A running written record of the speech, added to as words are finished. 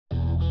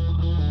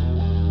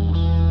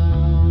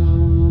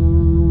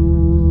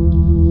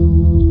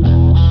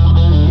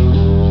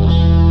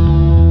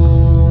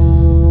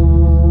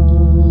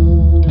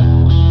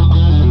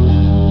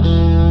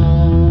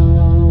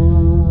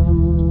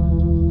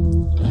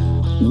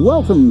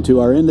Welcome to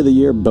our end of the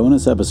year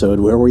bonus episode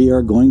where we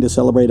are going to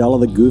celebrate all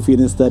of the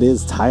goofiness that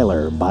is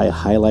Tyler by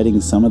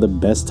highlighting some of the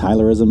best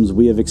Tylerisms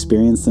we have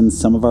experienced in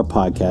some of our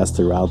podcasts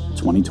throughout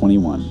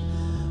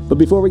 2021. But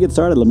before we get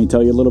started, let me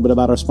tell you a little bit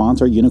about our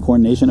sponsor,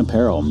 Unicorn Nation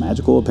Apparel,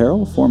 magical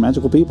apparel for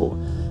magical people.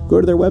 Go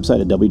to their website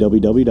at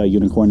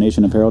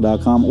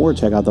www.unicornnationapparel.com or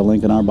check out the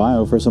link in our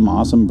bio for some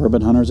awesome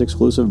Bourbon Hunters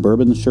exclusive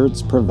bourbon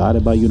shirts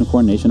provided by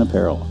Unicorn Nation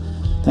Apparel.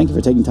 Thank you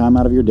for taking time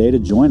out of your day to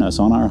join us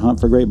on our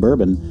hunt for great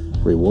bourbon.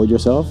 Reward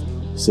yourself,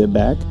 sit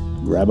back,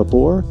 grab a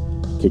pour,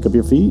 kick up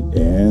your feet,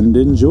 and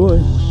enjoy.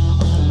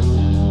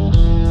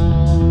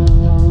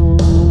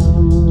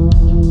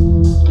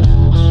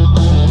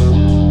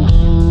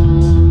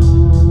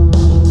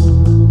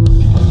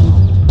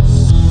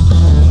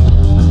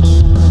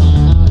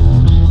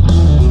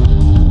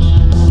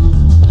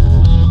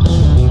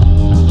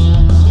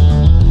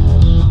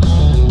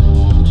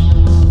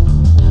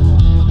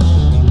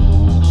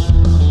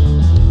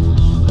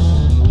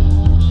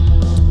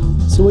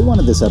 We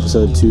wanted this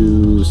episode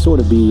to sort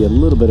of be a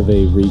little bit of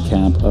a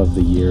recap of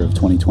the year of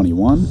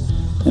 2021,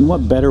 and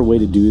what better way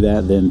to do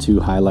that than to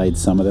highlight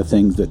some of the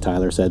things that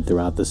Tyler said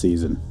throughout the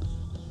season.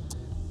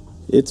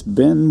 It's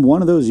been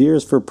one of those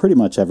years for pretty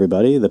much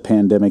everybody. The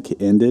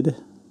pandemic ended.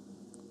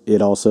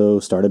 It also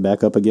started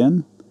back up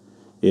again.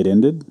 It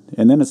ended,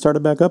 and then it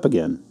started back up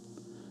again.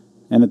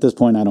 And at this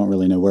point, I don't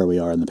really know where we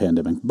are in the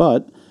pandemic,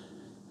 but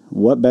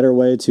what better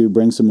way to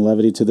bring some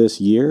levity to this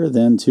year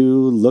than to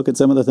look at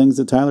some of the things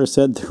that Tyler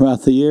said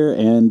throughout the year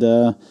and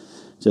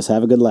just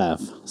have a good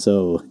laugh.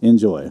 So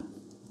enjoy.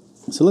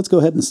 So let's go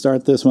ahead and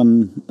start this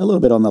one a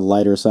little bit on the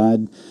lighter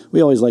side.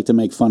 We always like to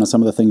make fun of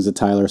some of the things that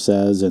Tyler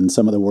says and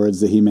some of the words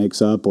that he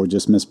makes up or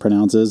just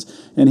mispronounces.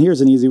 And here's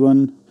an easy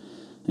one,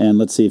 and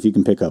let's see if you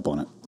can pick up on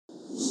it.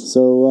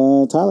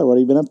 So, Tyler, what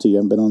have you been up to? You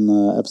haven't been on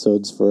the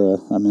episodes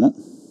for a minute?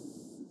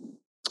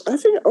 I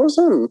think I was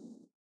on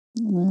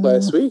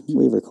last week.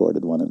 We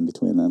recorded one in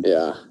between then.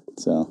 Yeah.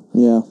 So.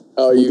 Yeah.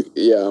 Oh,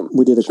 yeah.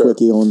 We did a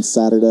quickie on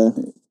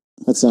Saturday.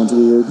 That sounds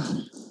weird.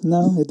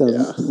 No, it doesn't.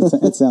 Yeah.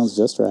 It sounds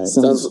just right.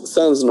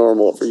 Sounds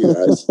normal for you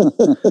guys.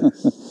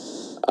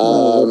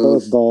 We're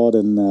both bald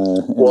and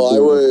well, I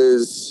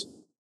was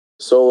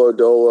solo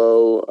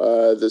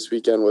dolo this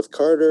weekend with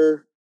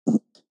Carter,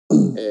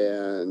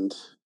 and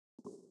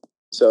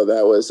so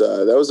that was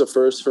a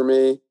first for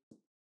me.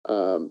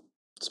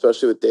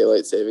 Especially with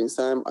daylight savings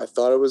time. I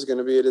thought it was going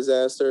to be a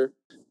disaster,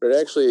 but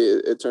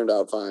it turned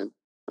out fine.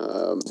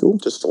 Cool.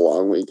 Just a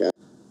long weekend.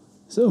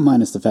 So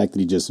minus the fact that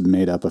he just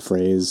made up a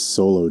phrase,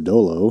 solo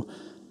dolo,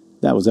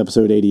 that was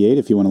episode 88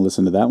 if you want to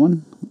listen to that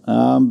one.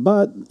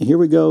 But here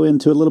we go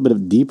into a little bit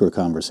of deeper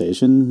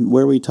conversation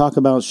where we talk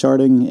about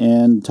sharding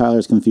and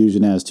Tyler's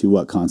confusion as to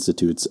what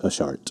constitutes a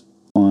shart.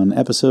 On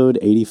episode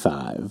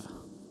 85.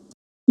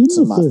 In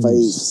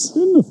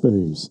the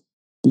face.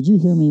 Did you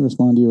hear me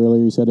respond to you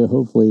earlier? You said,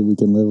 hopefully we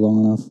can live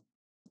long enough.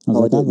 I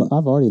was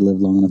I've already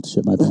lived long enough to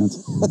shit my pants.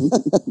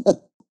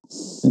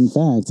 In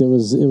fact,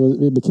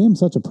 it became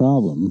such a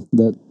problem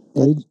that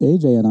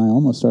AJ and I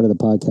almost started a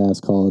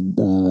podcast called...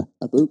 I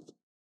pooped?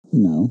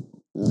 No.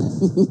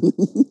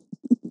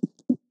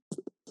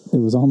 It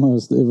was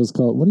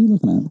called... What are you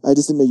looking at? I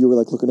just didn't know you were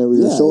looking over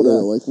your shoulder.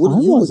 Yeah. Like, what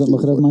are you I wasn't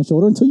looking over my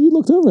shoulder until you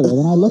looked over there.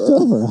 Then I looked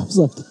over. I was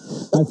like,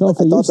 I fell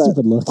for your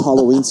stupid look.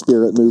 Halloween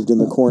spirit moved in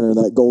the corner,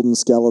 that golden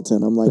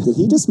skeleton. I'm like, did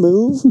he just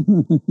move?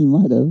 He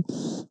might have.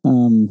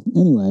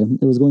 Anyway,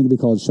 it was going to be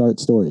called Short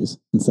Stories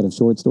instead of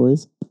Short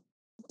Stories.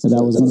 And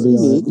that was going to be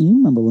you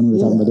remember when we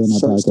were talking about doing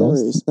that podcast?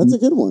 Stories. That's a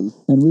good one.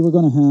 And we were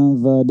going to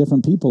have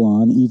different people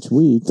on each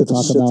week to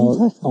talk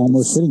about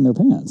almost shitting their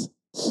pants.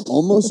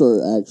 Almost or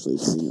actually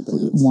shitting your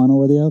pants? One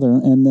or the other.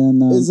 And then...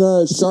 is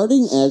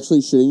sharding actually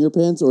shitting your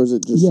pants, or is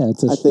it just... Yeah,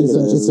 it's a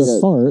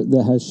fart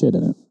that has shit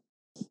in it.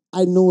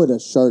 I know what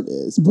a shart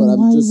is, then but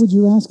why would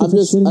you ask if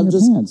it's shitting your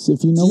pants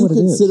if you know what it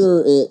is? Do you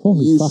consider it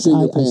shitting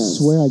your I pants?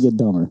 swear I get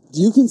dumber.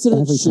 Do you consider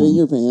it shitting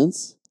your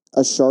pants?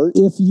 A shart?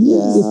 If you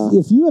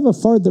have a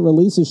fart that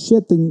releases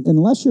shit, then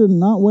unless you're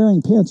not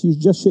wearing pants, you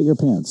just shit your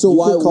pants. So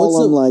you could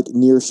call them like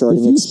near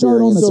sharding experience. If you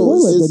shart on the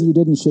toilet, then you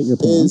didn't shit your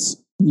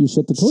pants. You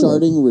shit the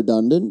toilet. Sharding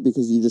redundant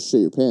because you just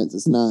shit your pants.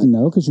 It's not.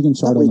 No, because you can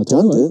shart on the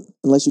toilet.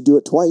 Unless you do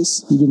it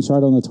twice. You can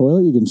shart on the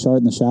toilet. You can shart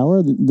in the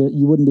shower.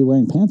 You wouldn't be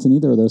wearing pants in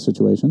either of those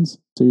situations,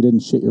 so you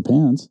didn't shit your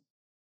pants.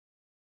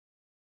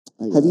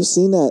 Have you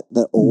seen that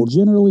old...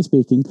 Generally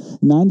speaking,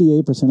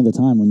 98% of the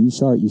time when you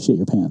shart, you shit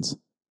your pants.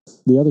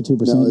 The other 2%,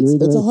 it's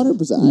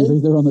 100%.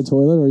 You're either on the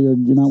toilet or you're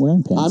not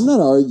wearing pants. I'm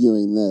not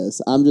arguing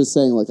this. I'm just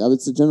saying,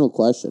 it's a general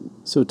question.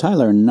 So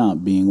Tyler,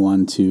 not being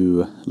one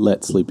to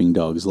let sleeping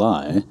dogs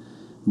lie,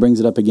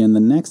 brings it up again the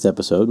next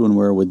episode when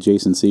we're with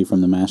Jason C.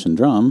 from the Mash and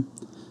Drum.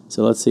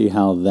 So let's see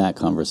how that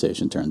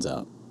conversation turns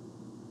out.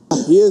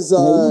 He is...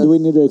 do we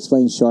need to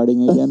explain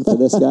sharding again for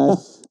this guy?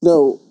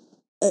 No.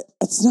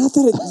 It's not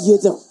that you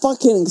have to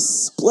fucking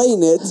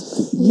explain it.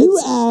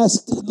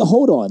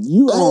 Hold on.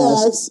 You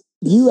asked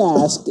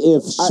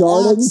if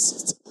sharding...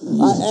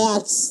 I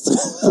asked.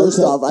 First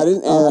off, I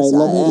didn't ask. All right,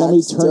 let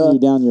me turn you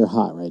down. You're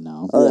hot right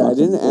now. All right, I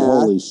didn't ask.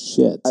 Holy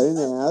shit. I didn't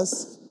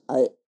ask.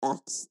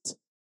 axed.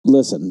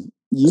 Listen,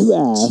 you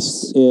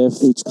asked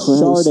if H.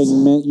 Christ.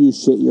 sharding meant you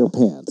shit your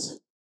pants.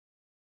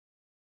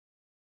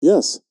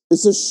 Yes.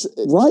 It's a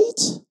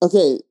Right?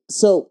 okay.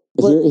 So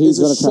Here, he's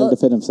going going to try to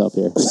defend himself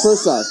here.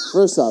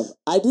 First off,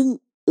 I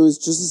didn't. It was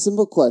just a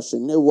simple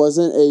question. It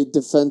wasn't a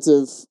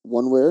defensive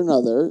one way or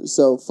another.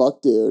 So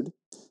fuck, dude.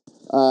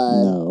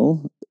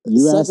 No.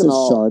 You asked second if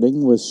all-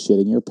 sharding was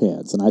shitting your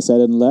pants. And I said,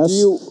 unless when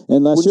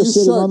you're you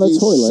sitting shart, on the do you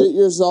toilet. shit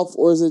yourself,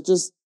 or is it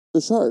just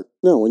the shart?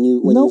 No, when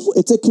you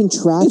It's a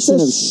contraction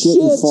a of shit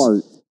and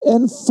fart.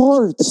 And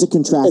fart. It's a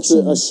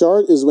contraction. A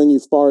shart is when you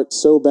fart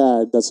so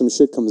bad that some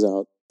shit comes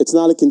out. It's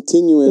not a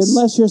continuous.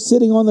 Unless you're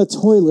sitting on the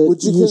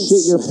toilet, you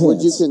shit your pants.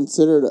 Would you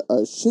consider it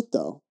a shit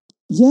though?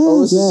 Yes.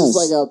 Or is it just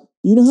like a?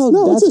 You know how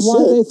No, that's it's a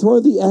why shit. they throw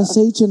the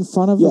SH in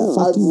front of the I've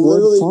fucking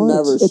word literally fart.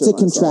 never It's a shit myself.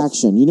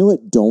 contraction. You know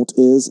what don't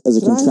is as a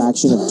Can I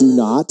contraction of do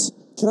not?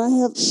 Can I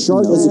have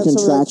Shart can I is a have some of that?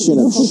 contraction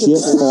Can you of fucking shit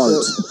finish fart.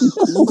 it?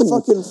 Can you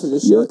fucking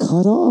finish You're it?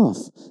 cut off.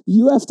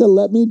 You have to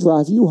let me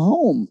drive you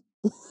home.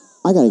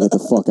 I gotta get the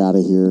fuck out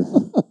of here.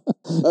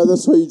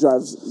 That's why you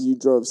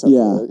drove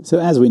separately. So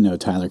as we know,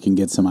 Tyler can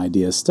get some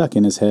ideas stuck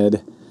in his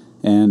head,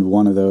 and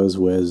one of those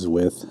was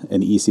with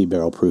an EC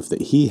barrel proof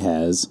that he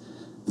has,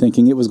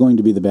 thinking it was going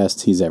to be the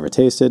best he's ever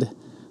tasted.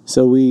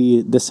 So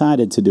we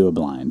decided to do a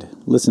blind.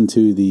 Listen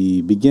to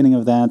the beginning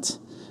of that,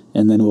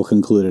 and then we'll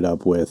conclude it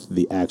up with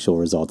the actual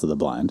result of the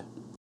blind.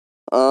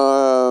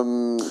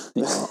 On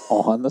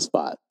the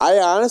spot. I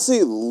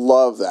honestly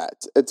love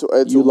that. It's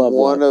You love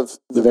one what? of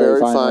the very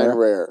fine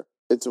rare.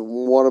 It's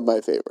one of my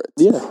favorites.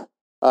 Yeah.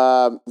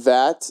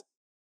 That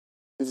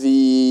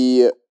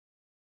the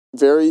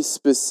very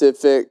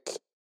specific.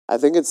 I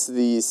think it's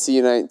the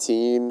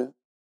C19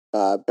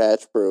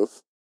 batch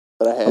proof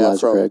that I have Elijah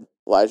from Craig.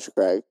 Elijah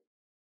Craig.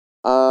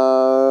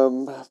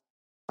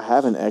 I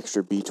have an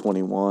extra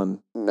B21.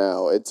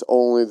 No, it's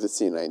only the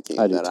C19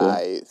 I do that too.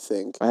 I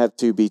think. I have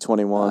two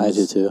B21s. I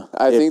do too.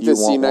 I If think you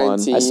the want one.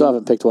 C19. I still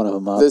haven't picked one of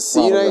them up. The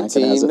Ronald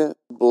Rankin has it. C19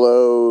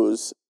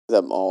 blows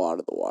them all out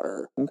of the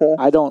water. Okay.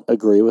 I don't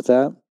agree with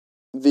that.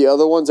 The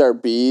other ones are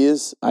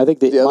Bs. I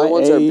think The other my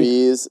ones A, are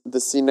Bs. The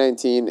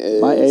C19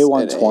 is My an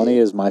A120 A.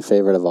 is my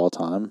favorite of all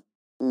time.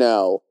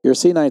 No, Your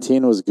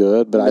C19 was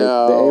good, but the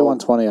No.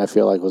 A120 I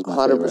feel like was my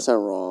 100% favorite.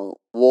 wrong.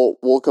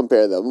 We'll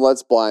compare them.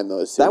 Let's blind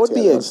those two. That would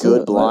be a together. Let's do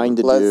good it. blind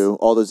to Let's- do,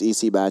 all those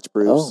EC batch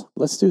proofs. Oh,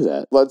 let's do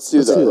that. Let's do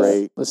Let's those. do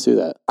Great. that. Let's do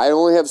that. I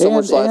only have so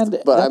much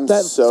left, but I'm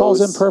that so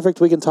falls in perfect.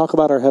 We can talk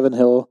about our Heaven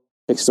Hill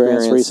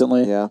experience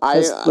recently. Yeah.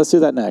 Let's do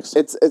that next.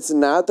 It's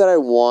not that I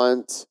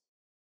want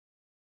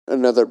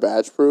another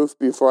batch proof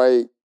before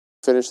I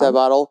finish that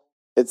bottle.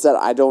 It's that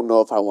I don't know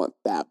if I want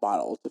that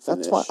bottle to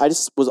finish. That's why I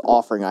just was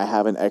offering. I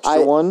have an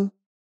extra one.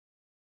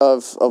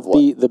 of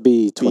what? The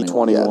B21.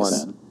 B21.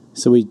 Yes.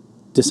 So we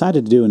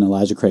decided to do an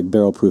Elijah Craig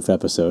barrel proof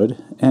episode,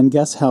 and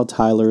guess how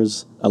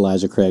Tyler's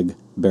Elijah Craig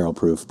barrel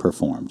proof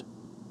performed.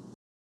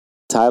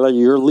 Tyler,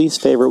 your least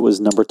favorite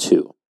was number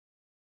 2.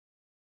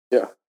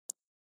 Yeah.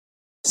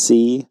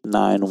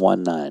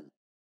 C919.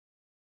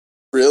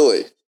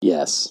 Really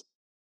Yes.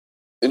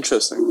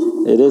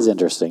 interesting. It is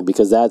interesting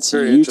because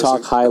Very you interesting.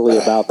 talk highly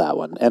about that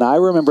one. And I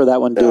remember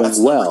that one doing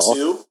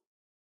well.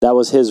 That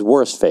was his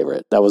worst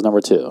favorite. That was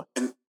number 2.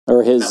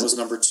 Or his That was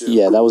number 2.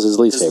 Yeah, that was his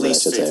least His favorite,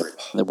 least I should favorite.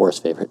 say. The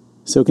worst favorite.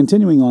 So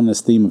continuing on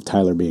this theme of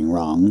Tyler being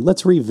wrong,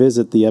 let's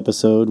revisit the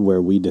episode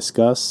where we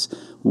discuss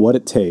what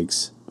it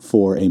takes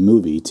for a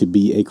movie to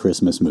be a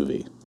Christmas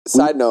movie.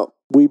 Side note.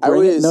 We bring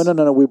always- it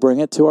no. We bring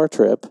it to our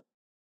trip,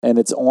 and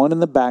it's on in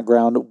the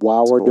background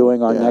while we're cool.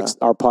 doing our Yeah.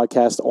 our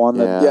podcast on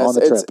the Yeah. Yes, on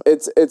the trip.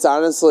 it's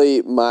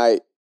honestly my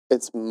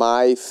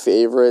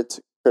favorite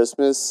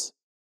Christmas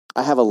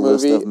I have a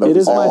list Movie. of movies. It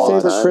is of my all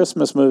favorite time.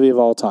 Christmas movie of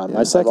all time. Yeah.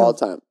 My Of second of all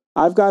time.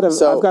 I've got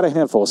a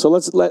handful. So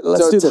let's do this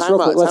time real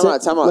out, quick.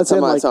 time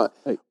out.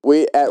 like-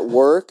 We at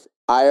work,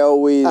 I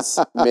always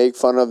make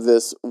fun of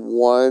this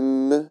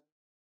one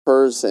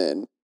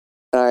person,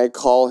 and I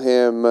call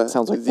him.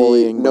 Sounds like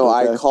bullying, No, but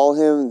I okay. call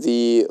him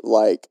the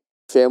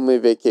family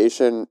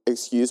vacation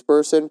excuse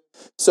person.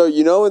 So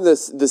in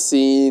the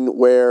scene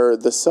where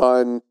the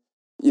son,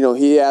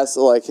 he asks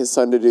his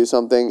son to do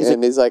something,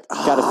 and he's like,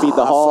 Gotta feed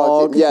the fucking-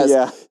 hog. Yes.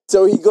 Yeah.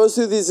 So he goes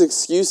through these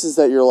excuses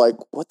that you're like,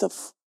 what the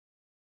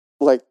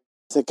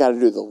it's like, gotta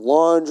do the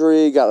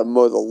laundry, gotta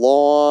mow the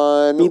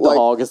lawn. Feed the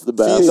hog is the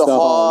best. Feed the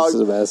Hogs hog. is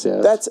the best,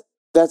 yeah.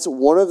 That's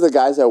one of the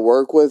guys I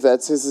work with.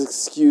 That's his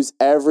excuse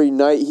every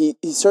night. He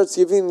starts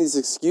giving these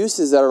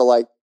excuses that are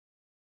like,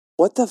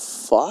 what the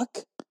fuck?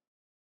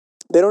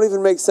 They don't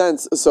even make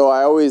sense. So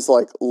I always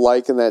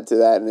liken that to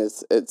that, and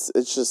it's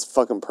just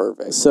fucking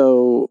perfect.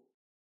 So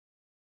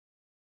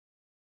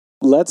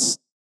let's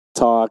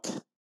talk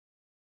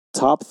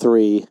top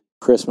 3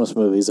 Christmas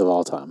movies of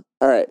all time.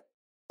 All right,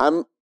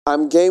 I'm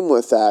game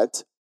with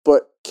that.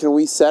 But can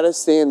we set a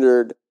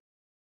standard?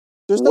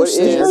 There's no What is-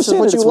 standard. There's no This is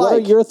what standards. you What are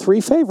like. your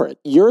 3 favorite?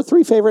 Your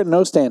 3 favorite,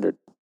 no standard.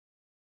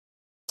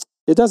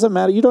 It doesn't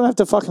matter. You don't have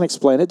to fucking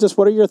explain it. Just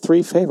what are your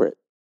 3 favorite?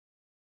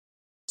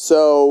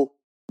 So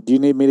Do you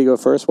need me to go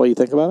first while you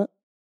think about it?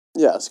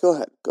 yes, go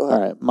ahead. All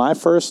right. My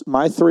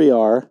 3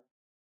 are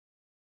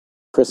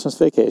Christmas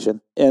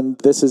Vacation, and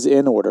this is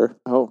in order.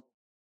 Oh,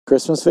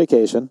 Christmas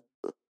Vacation,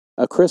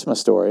 A Christmas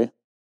Story,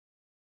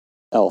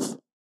 Elf.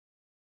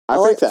 I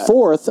like that.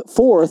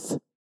 Fourth,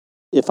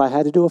 if I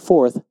had to do a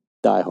fourth,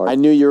 Die Hard. I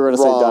knew you were going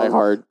to say Wrong. Die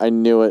Hard. I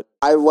knew it.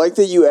 I like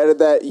that you added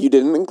that. You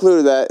didn't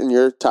include that in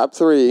your top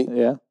 3,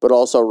 Yeah. but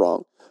also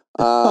wrong.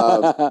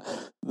 The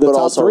but top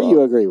also 3 wrong.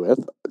 you agree with.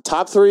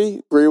 Top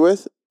 3, agree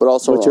with, but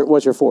also wrong.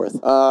 What's your fourth?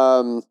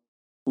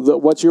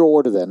 What's your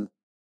order then?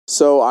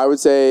 So I would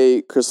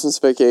say Christmas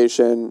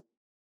Vacation.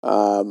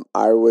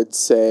 I would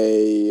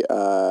say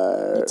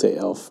You'd say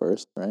Elf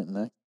first, right?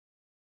 Next.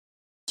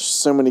 There's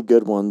so many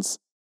good ones.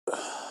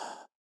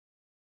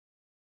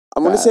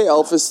 I'm going to say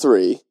Elf is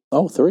 3.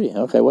 Oh, 3.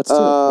 Okay, what's 2?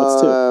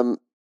 What's 2?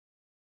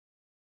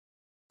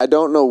 I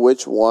don't know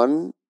which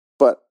one,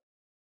 but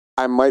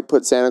I might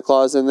put Santa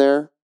Claus in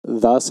there.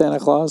 The Santa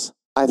Claus?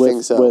 I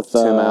think so. With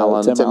Tim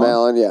Allen. Tim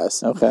Allen,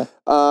 yes. Okay.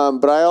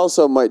 But I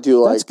also might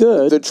do like That's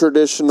good. the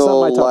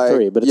traditional. It's not my top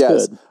 3, but it's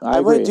yes, good. I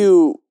agree. might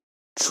do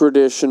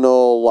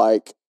traditional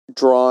like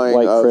drawing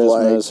like of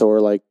Christmas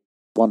or like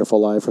Wonderful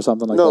Life or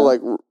something like that. no,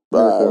 like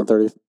Miracle on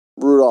 30.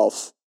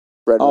 Rudolph.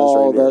 Red-Nosed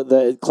Oh, Reindeer.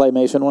 the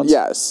claymation ones?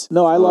 Yes.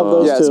 No, I love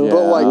those Yes, too.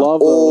 but like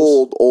love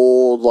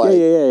old, like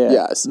yeah.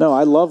 yes. No,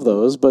 I love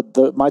those, but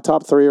my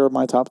top 3 are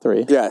my top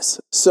 3.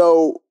 Yes.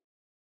 So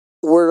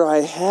where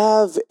I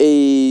have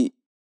a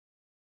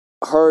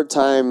hard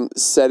time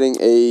setting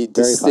a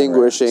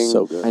distinguishing,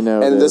 So good. I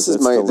know. and it this is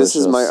It's my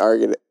delicious.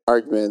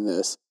 argument in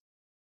this.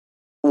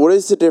 What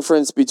is the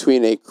difference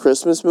between a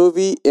Christmas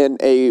movie and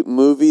a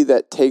movie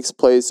that takes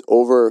place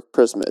over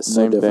Christmas?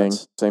 Same thing.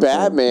 difference. Same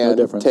Batman No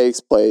difference.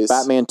 takes place.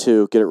 Batman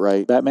 2. Get it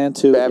right. Batman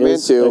 2 Batman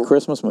is 2. a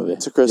Christmas movie.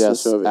 It's a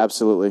Christmas Yes, movie.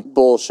 absolutely.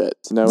 Bullshit.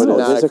 No, No, it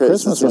it is. is a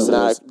Christmas It's movie.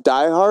 not a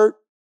Die Hard.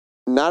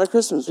 Not a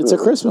Christmas movie. It's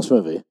a Christmas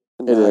movie.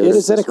 Not It a It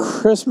is at a Christmas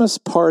movie. Christmas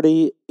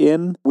party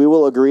in... We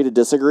will agree to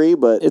disagree,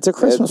 but It's a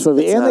Christmas It's-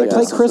 movie, it's and not they a play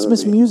Christmas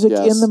Christmas movie. music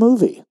Yes. in the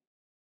movie.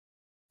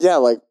 Yeah,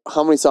 like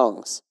how many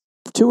songs?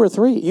 2 or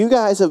 3. you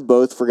guys have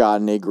both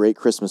forgotten a great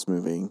Christmas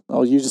movie.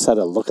 Oh, you just had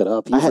to look it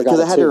up. You Because forgot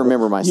I it had too. to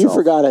remember myself. You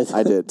forgot it.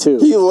 I did. too.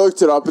 He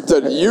looked it up and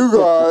said, "You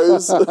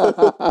guys."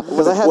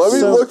 Because I have Let me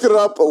so- look it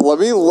up. Let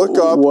me look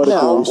up What a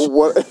how. douche.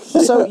 What?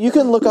 So you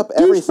can look up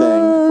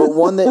everything, but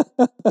one that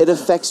it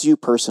affects you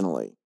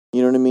personally.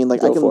 You know what I mean? Like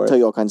Go I can for tell it.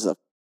 you all kinds of stuff.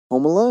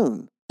 Home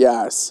Alone.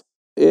 Yes.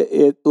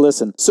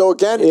 Listen. So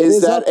again, It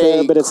is up that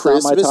there, a but it's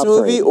not my Christmas top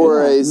movie 3.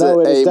 or is no,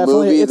 it it is a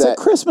definitely, movie it's that? a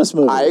Christmas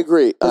movie. I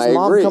agree. His I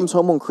mom agree. comes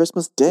home on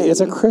Christmas Day. It's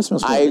a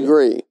Christmas movie. I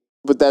agree.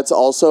 But that's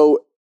also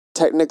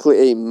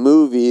technically a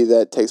movie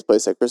that takes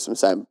place at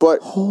Christmas time.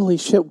 But Holy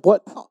shit!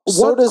 What?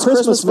 So what does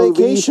Christmas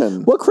movie?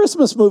 Vacation. What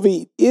Christmas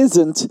movie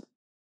isn't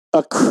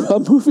a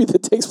movie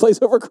that takes place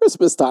over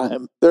Christmas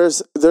time?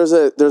 there's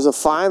a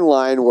fine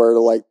line where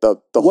like the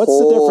What's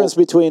whole the difference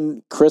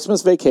between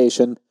Christmas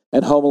Vacation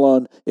and Home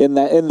Alone in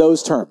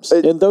those terms?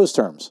 It- in those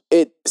terms,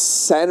 it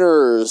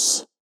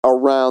centers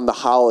around the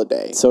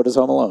holiday. so does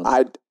Home Alone.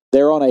 I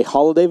They're on a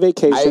holiday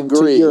vacation to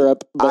agree.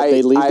 Europe, but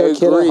they leave their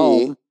kid at agree.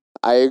 home.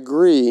 I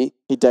agree.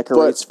 He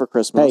decorates for Hey,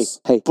 Christmas.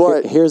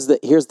 But- here's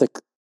the.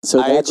 So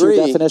I that's agree.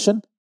 your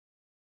definition.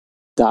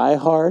 Die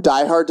Hard.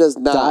 Die Hard does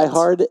not. Die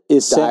Hard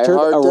is Die centered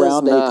Hard does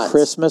around a not.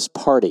 Christmas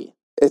party.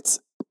 It's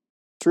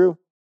True.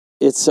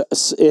 It's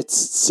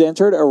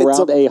centered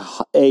around an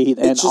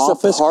it's just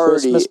office a party.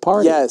 Christmas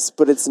party. Yes,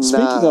 but it's not.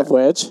 Speaking of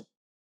which,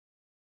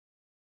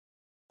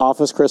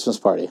 Office Christmas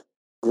Party,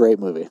 great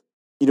movie.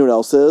 You know what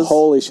else is?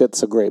 Holy shit,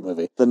 it's a great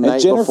movie. The And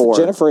Night Jennifer, Before.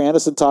 Jennifer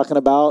Aniston talking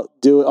about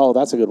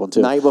that's a good one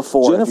too. Night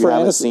Before. if Jennifer you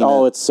haven't Aniston. seen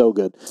Oh, it. it's so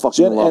good.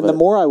 Fucking love and the it.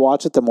 more I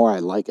watch it, the more I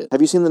like it. Have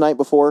you seen The Night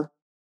Before?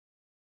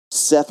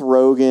 Seth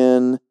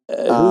Rogen Who's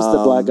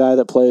the black guy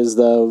that plays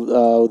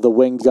the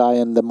winged guy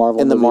in the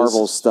Marvel in the movies?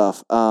 Marvel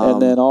stuff.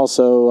 And then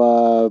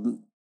also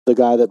the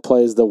guy that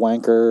plays the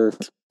wanker.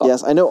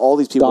 yes, I know all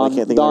these people. I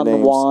can't think Don of their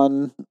names.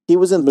 Juan. He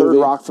was in movie.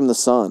 Third Rock from the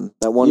Sun.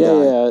 That one Yeah,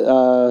 guy.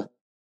 yeah.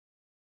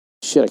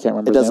 Shit, I can't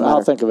remember. It his doesn't name. I'll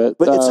matter. think of it.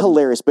 But it's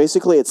hilarious.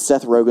 Basically, it's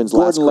Seth Rogen's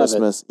last Gordon Levitt.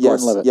 Christmas. Gordon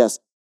Yes, Levitt. yes.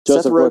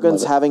 Joseph Seth Gordon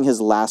Rogen's Levitt. having his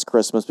last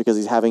Christmas because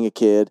he's having a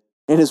kid,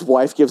 and his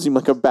wife gives him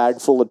like a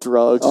bag full of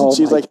drugs, Oh and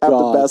she's my like, "Have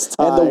God. the best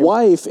time." And the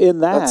wife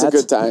in that, That's a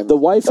good time. The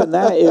wife in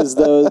that is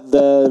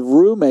the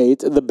roommate,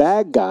 the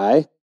bad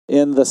guy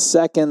in the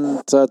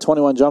second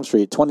 22 Jump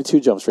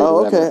Street. Oh,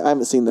 or whatever. okay. I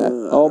haven't seen that.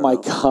 Oh my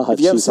God! If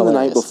you haven't she's seen The Night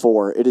hilarious.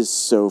 Before, it is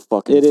so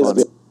fucking It is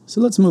funny. good. So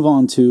let's move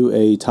on to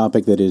a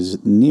topic that is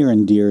near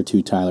and dear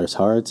to Tyler's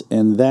heart,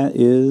 and that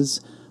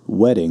is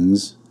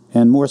weddings,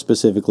 and more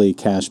specifically,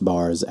 cash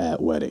bars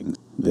at weddings.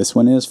 This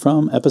one is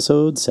from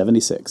episode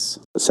 76.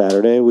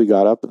 Saturday we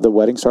got up. The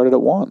wedding started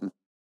at 1.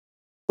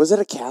 Was it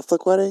a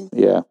Catholic wedding?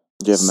 Yeah.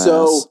 Do you have mass?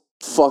 So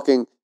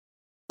fucking.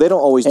 They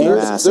don't always do And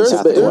mass. There's, in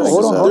Catholic there's, weddings,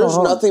 hold on, though. hold on, there's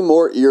hold on. nothing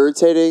more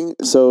irritating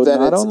So than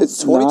not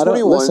it's on- not on-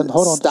 2021. listen,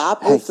 hold on.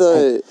 Stop Hey, with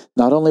the.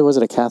 Not only was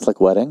it a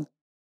Catholic wedding,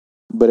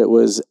 but it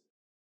was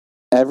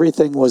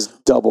everything was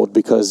doubled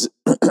because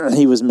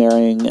he was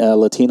marrying a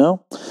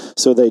Latino.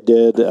 So they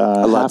did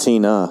A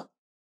Latina.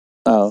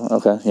 Oh,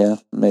 okay, yeah,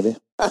 maybe.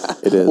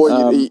 It is.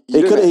 Well, Um, you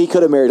He didn't-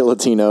 could have married a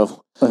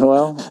Latino.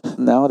 Well,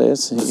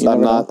 nowadays, you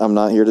never know. I'm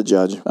not here to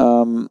judge.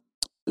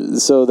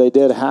 So they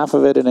did half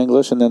of it in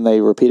English, and then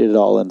they repeated it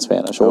all in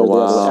Spanish. Oh,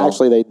 wow.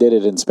 Actually, they did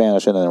it in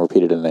Spanish and then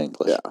repeated it in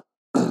English. Yeah.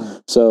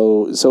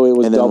 So it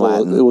was And then double.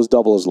 Latin. It was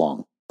double as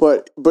long.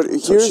 But she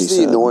here's the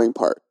said. annoying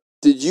part.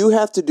 Did you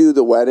have to do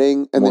the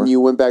wedding and then More. you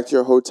went back to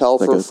your hotel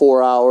Like for a-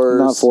 4 hours?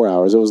 Not 4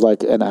 hours. It was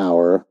like an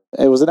hour.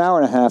 It was an hour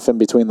and a half in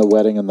between the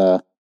wedding and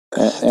the,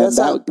 and That's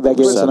that not-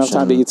 gave us enough Reception.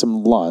 time to eat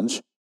some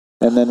lunch.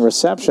 And then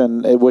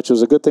reception, which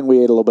was a good thing we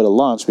ate a little bit of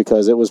lunch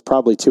because it was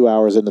probably 2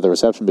 hours into the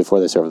reception before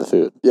they served the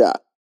food. Yeah.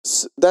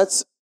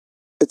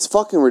 It's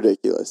fucking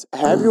ridiculous.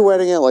 Have your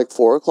wedding at like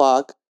 4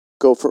 o'clock.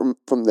 Go from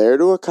there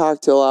to a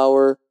cocktail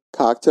hour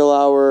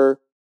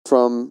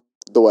from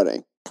the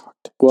wedding.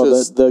 Well,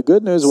 Just- the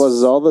good news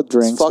was all the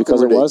drinks, fucking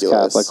because it was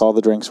ridiculous. Catholic, all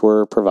the drinks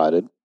were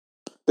provided.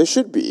 They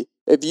should be.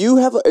 If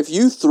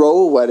you throw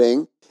a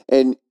wedding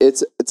and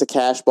it's a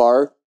cash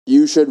bar,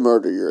 you should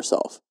murder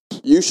yourself.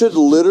 You should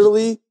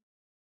literally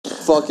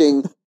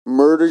fucking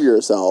murder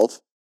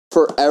yourself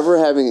for ever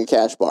having a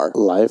cash bar.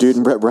 Life. Dude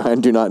and Brett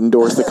Bryan do not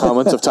endorse the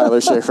comments of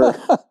Tyler Schaefer.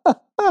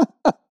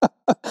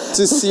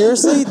 To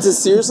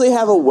seriously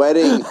have a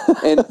wedding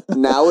and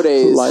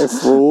nowadays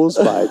Life Rules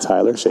by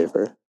Tyler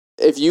Schaefer.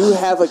 if you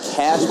have a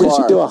cash We bar,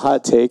 should do a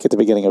hot take at the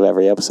beginning of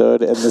every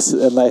episode and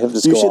let him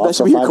just go off That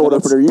should for be your 5 cold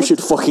minutes. opener. You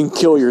should fucking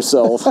kill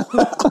yourself.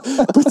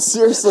 but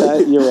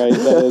seriously, You're right.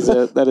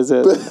 That is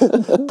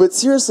it. but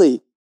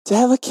seriously, to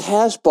have a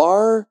cash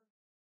bar,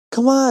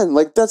 come on,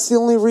 like that's the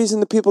only reason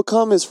the people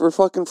come is for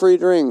fucking free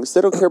drinks.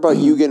 They don't care about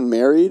you getting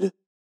married.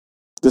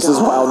 This is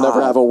why I'll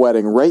never have a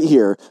wedding right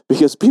here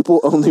because people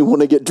only want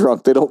to get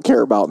drunk. They don't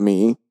care about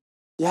me.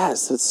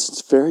 Yes,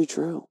 that's very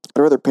true. I'd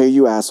rather pay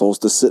you assholes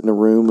to sit in a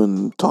room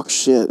and talk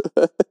shit.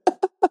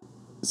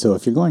 So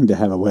if you're going to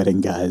have a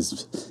wedding,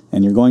 guys,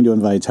 and you're going to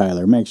invite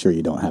Tyler, make sure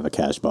you don't have a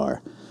cash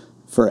bar.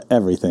 For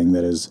everything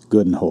that is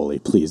good and holy,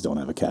 please don't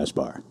have a cash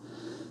bar.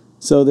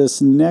 So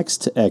this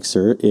next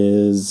excerpt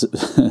is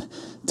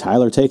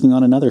Tyler taking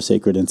on another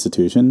sacred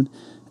institution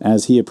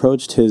as he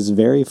approached his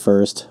very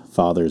first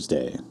Father's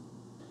Day.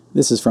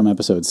 This is from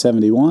episode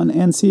 71,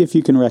 and see if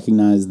you can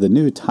recognize the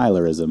new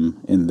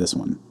Tylerism in this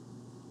one.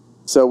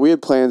 So we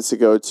had plans to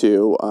go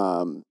to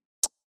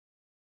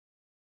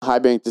High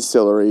Bank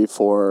Distillery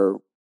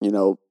for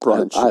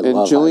brunch. I and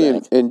love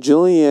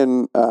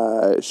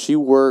Jillian, she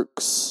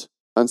works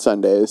on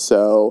Sundays,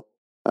 so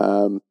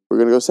we're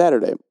gonna go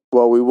Saturday.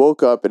 Well, we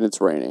woke up and it's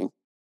raining.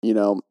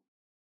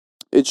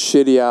 It's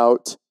shitty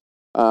out.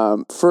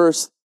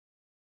 First,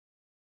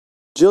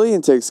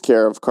 Jillian takes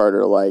care of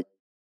Carter like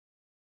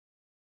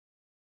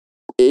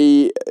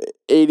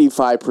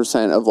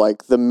 85% of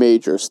like the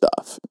major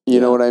stuff. You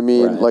know what I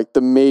mean? right. Like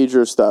the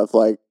major stuff.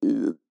 Like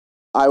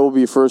I will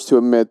be first to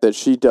admit that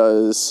she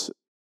does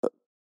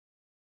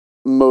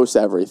most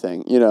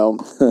everything,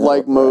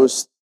 like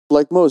most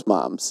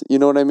moms. You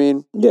know what I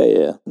mean?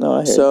 Yeah. No,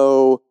 I hear you.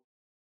 So,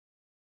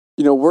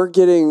 we're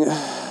getting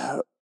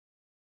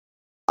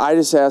I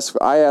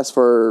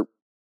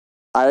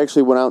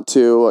actually went out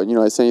to,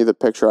 I sent you the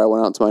picture. I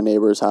went out to my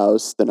neighbor's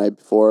house the night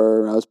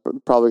before. I was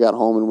probably got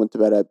home and went to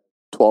bed at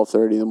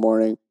 12:30 in the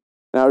morning.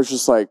 And I was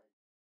just like,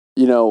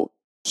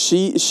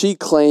 she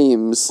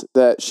claims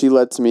that she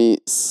lets me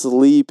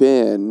sleep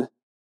in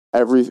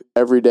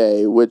every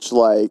day, which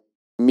like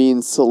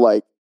means to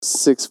like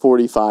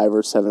 6:45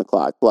 or 7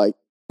 o'clock, like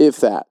if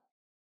that.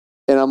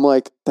 And I'm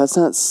like, that's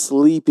not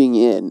sleeping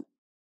in.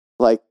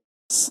 Like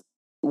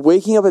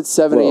waking up at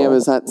 7 a.m. Well,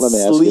 is not let me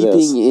ask you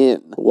this. sleeping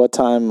in. What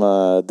time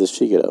does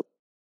she get up?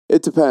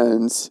 It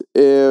depends.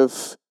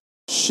 If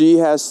she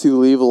has to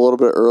leave a little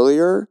bit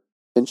earlier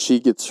and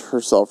she gets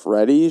herself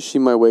ready, she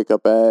might wake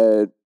up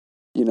at,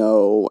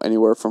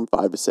 anywhere from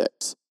 5 to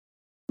 6.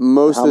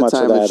 Most of the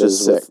time it's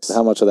just 6.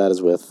 How much of that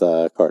is with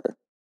Carter?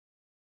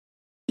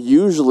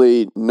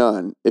 Usually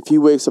none. If he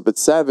wakes up at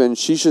 7,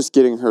 she's just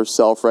getting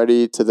herself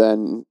ready to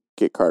then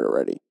get Carter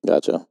ready.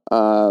 Gotcha.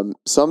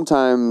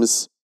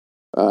 Sometimes,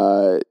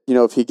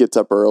 if he gets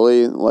up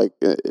early, like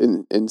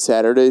in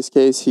Saturday's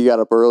case, he got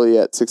up early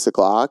at 6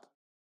 o'clock.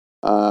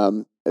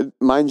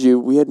 Mind you,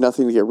 we had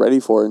nothing to get ready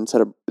for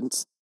instead of,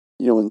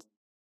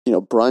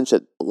 brunch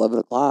at 11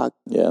 o'clock.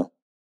 Yeah.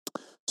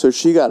 So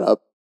she got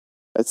up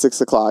at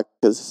 6 o'clock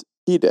because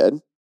he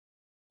did.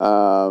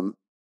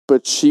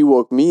 But she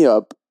woke me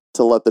up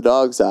to let the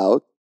dogs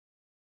out.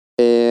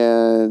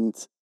 And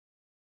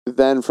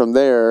then from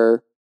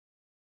there,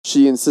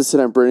 she insisted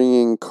on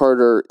bringing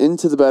Carter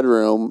into the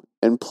bedroom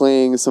and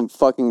playing some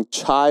fucking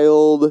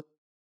child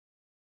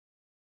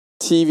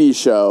TV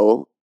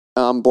show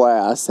on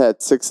blast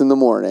at 6 in the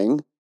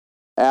morning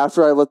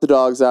after I let the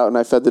dogs out and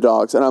I fed the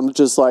dogs. And I'm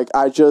just like,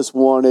 I just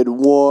wanted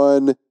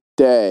one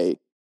day.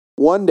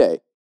 One day.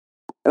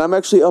 And I'm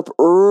actually up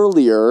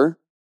earlier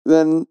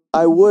than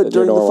I would Than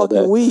your during the normal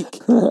fucking day.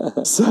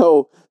 week.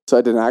 So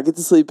I did not get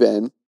to sleep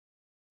in.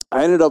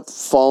 I ended up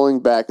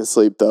falling back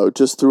asleep, though,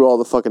 just through all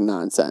the fucking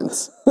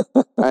nonsense.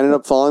 I ended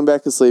up falling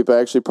back asleep. I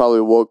actually probably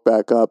woke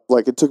back up.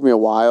 Like, it took me a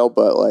while,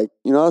 but, like,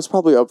 I was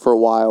probably up for a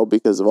while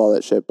because of all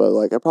that shit. But,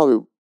 like, I probably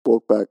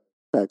woke back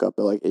back up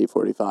at like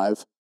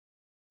 8:45.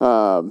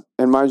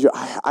 And mind you,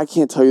 I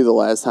can't tell you the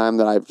last time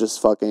that I've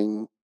just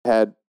fucking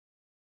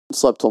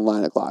slept till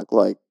 9 o'clock.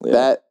 Like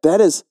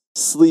that is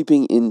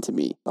sleeping into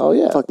me. Oh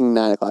yeah. Fucking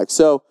 9 o'clock.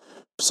 So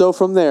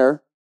from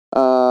there,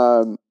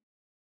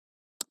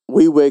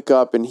 we wake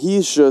up and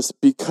he's just,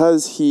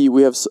 because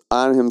we have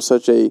on him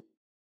such a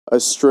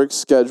strict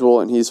schedule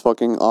and he's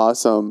fucking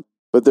awesome.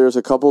 But there's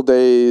a couple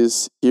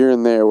days here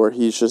and there where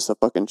he's just a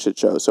fucking shit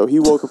show. So he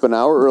woke up an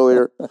hour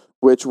earlier,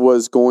 which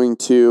was going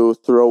to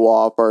throw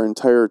off our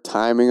entire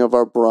timing of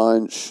our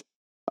brunch.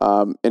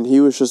 And he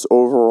was just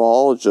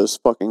overall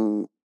just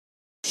fucking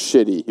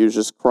shitty. He was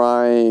just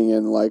crying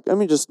and like, I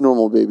mean, just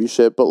normal baby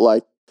shit. But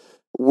like,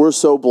 we're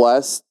so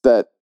blessed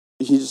that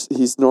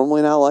he's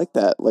normally not like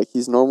that. Like,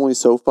 he's normally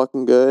so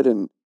fucking good.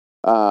 And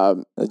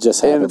it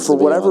just happens and for to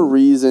be whatever on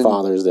reason,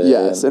 Father's Day.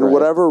 yes, and right.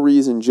 whatever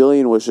reason,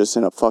 Jillian was just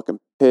in a fucking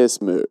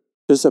piss mood,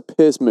 just a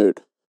piss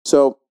mood.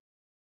 So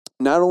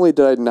not only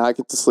did I not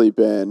get to sleep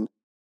in,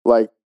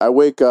 like I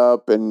wake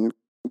up and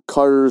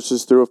Carter's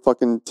just through a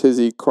fucking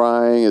tizzy,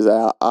 crying his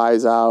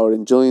eyes out,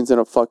 and Jillian's in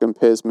a fucking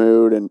piss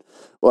mood, and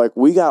like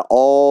we got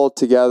all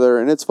together,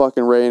 and it's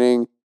fucking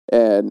raining,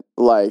 and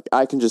like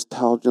I can just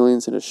tell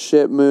Jillian's in a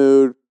shit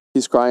mood.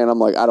 He's crying. I'm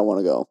like, I don't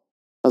want to go.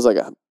 I was like,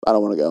 I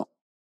don't want to go.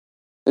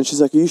 And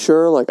she's like, are you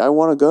sure? Like, I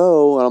want to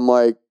go. And I'm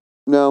like,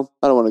 no,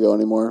 I don't want to go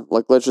anymore.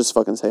 Like, let's just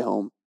fucking stay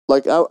home.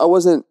 Like, I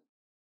wasn't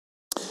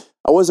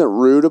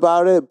rude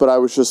about it, but I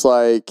was just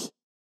like,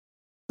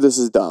 this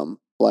is dumb.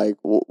 Like,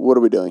 what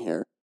are we doing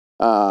here?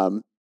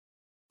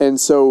 And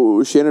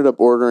so she ended up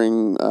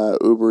ordering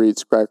Uber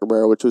Eats Cracker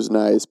Barrel, which was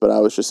nice, but I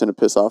was just in a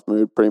piss off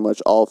mood pretty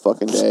much all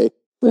fucking day.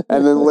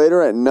 And then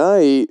later at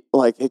night,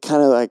 like, it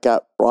kind of like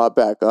got brought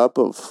back up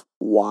of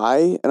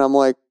why. And I'm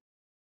like,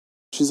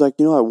 she's like,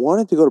 I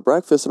wanted to go to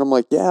breakfast. And I'm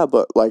like, yeah,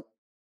 but like,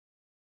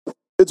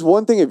 it's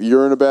one thing if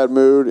you're in a bad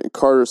mood and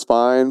Carter's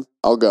fine,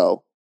 I'll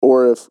go.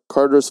 Or if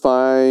Carter's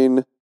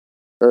fine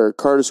or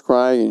Carter's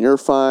crying and you're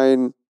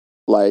fine,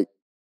 like,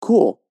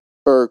 cool.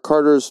 Or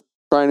Carter's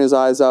crying his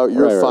eyes out,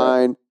 you're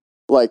fine. Right.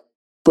 Like,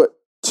 but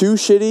too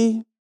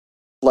shitty,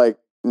 like,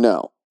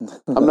 no.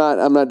 I'm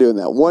not doing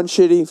that. One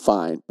shitty,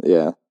 fine.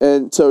 Yeah.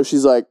 And so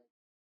she's like,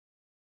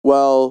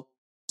 well,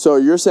 so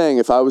you're saying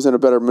if I was in a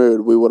better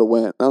mood, we would have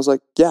went. And I was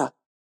like, yeah.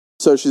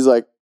 So she's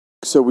like,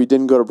 so we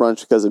didn't go to brunch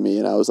because of me.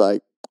 And I was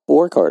like,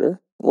 or Carter,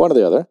 one or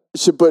the other.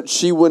 But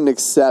she wouldn't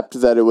accept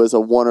that it was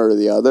a one or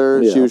the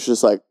other. Yeah. She was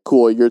just like,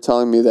 cool, you're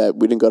telling me that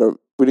we didn't go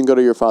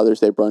to your Father's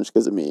Day brunch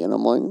because of me. And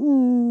I'm like, if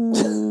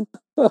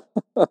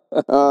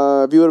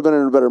you would have been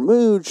in a better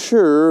mood,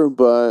 sure,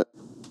 but.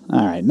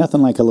 All right,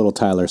 nothing like a little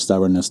Tyler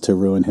stubbornness to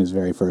ruin his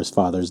very first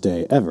Father's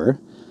Day ever.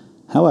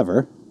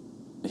 However,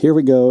 here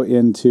we go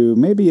into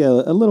maybe a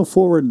little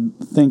forward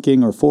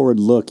thinking or forward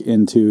look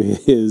into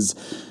his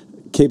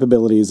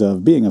capabilities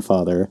of being a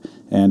father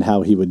and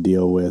how he would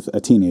deal with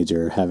a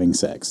teenager having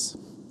sex.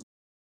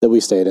 That we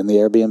stayed in. The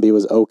Airbnb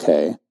was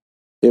okay.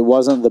 It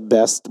wasn't the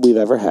best we've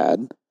ever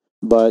had,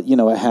 but,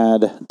 it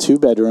had 2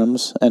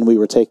 bedrooms, and we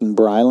were taking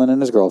Brylan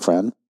and his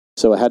girlfriend,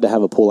 so it had to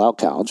have a pull-out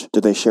couch.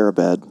 Did they share a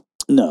bed?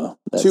 No.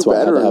 That's 2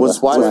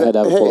 bedrooms? Why I had to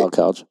have a pull-out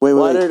couch.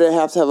 Why did it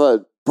have to have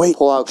a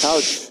pull-out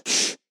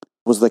couch?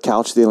 Was the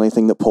couch the only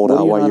thing that pulled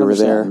out while you were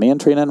there? Me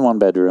and Trina in one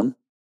bedroom.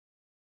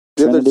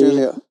 The other Trinity,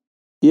 two,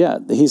 yeah,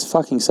 he's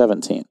fucking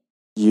 17.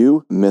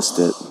 You missed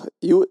it.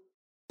 You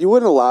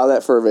wouldn't allow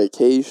that for a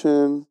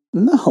vacation?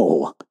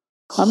 No.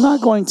 I'm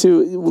not going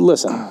to.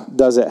 Listen,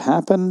 does it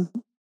happen?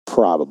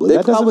 Probably.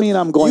 That doesn't mean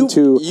I'm going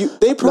to.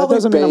 They probably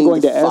that doesn't mean I'm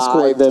going to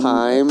escort them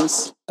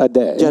times a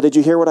day. Yeah, did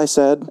you hear what I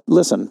said?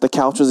 Listen. The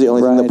couch was the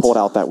only thing that pulled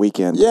out that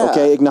weekend. Yeah.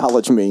 Okay,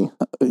 acknowledge me.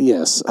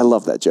 Yes. I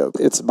love that joke.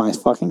 It's my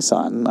fucking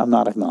son. I'm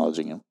not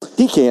acknowledging him.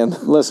 He can.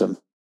 Listen.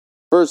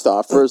 First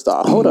off.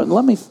 Hold on.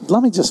 Let me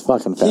just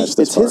fucking finish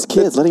this It's his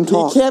kids. Let him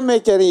talk. He can't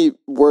make any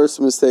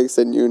worse mistakes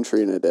than you and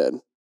Trina did.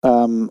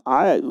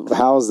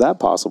 How is that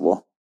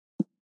possible?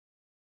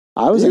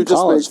 I was in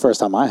college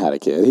first time I had a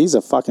kid. He's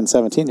a fucking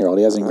 17-year-old.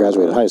 He hasn't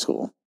graduated high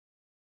school.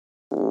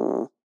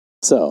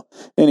 So,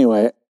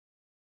 anyway,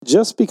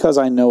 just because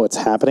I know it's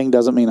happening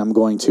doesn't mean I'm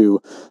going to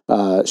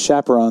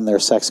chaperone their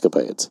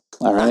sexcapades.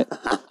 All right?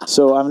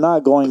 So I'm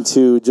not going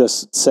to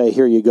just say,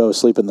 here you go,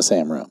 sleep in the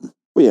same room.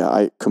 Well, yeah,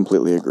 I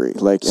completely agree.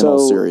 Like, in all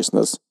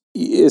seriousness.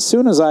 As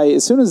soon as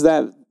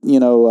that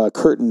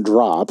curtain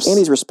drops. And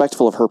he's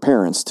respectful of her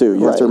parents, too.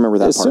 You have to remember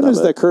that as part of it. As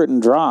soon as the curtain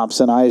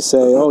drops and I say,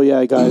 oh,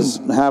 yeah, guys,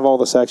 have all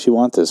the sex you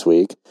want this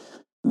week,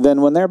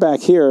 then when they're back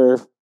here,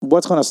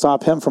 what's going to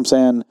stop him from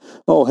saying,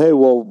 oh, hey,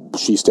 well,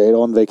 she stayed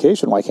on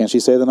vacation. Why can't she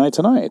stay the night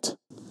tonight?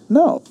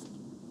 No.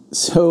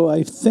 So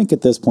I think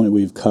at this point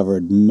we've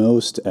covered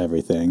most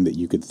everything that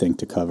you could think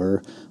to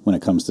cover when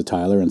it comes to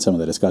Tyler and some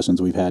of the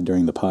discussions we've had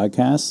during the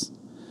podcast.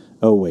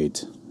 Oh,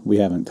 wait. We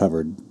haven't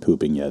covered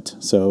pooping yet.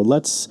 So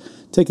let's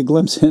take a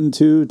glimpse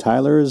into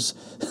Tyler's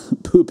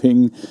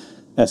pooping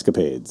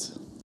escapades.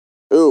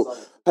 Ooh,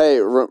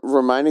 hey,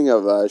 reminding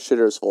of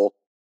Shitter's Full.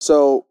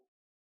 So,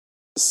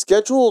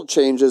 schedule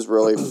changes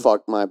really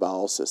fucked my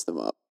bowel system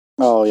up.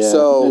 Oh yeah,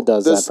 So it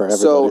does that for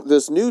everybody. So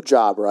this new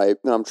job, right?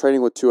 And I'm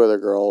training with 2 other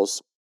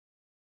girls,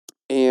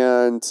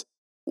 and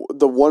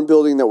the one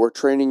building that we're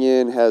training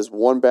in has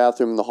one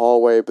bathroom in the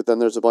hallway, but then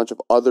there's a bunch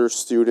of other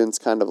students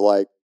kind of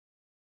like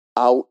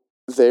out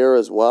there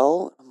as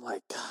well. I'm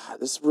like, God,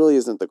 this really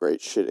isn't the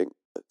great shitting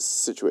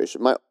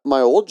situation. My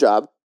old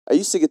job, I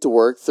used to get to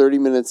work 30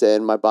 minutes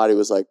in, my body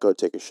was like, go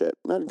take a shit.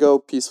 I'd go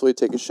peacefully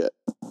take a shit.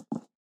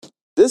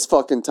 This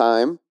fucking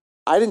time,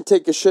 I didn't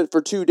take a shit for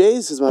 2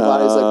 days because my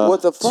body's like,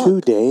 what the fuck?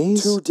 2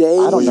 days? 2 days?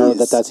 I don't know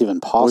that that's even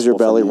possible. Was your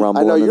belly for me.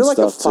 rumbling? I know, you're and like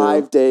a stuff,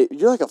 too. 5 day,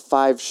 you're like a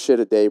 5 shit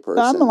a day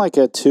person. I'm like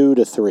a 2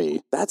 to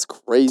 3. That's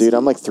crazy. Dude,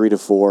 I'm like 3 to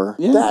 4.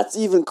 Yeah. That's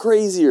even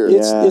crazier.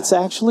 It's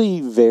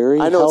actually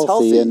very I know, it's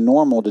healthy healthy. and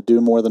normal to do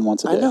more than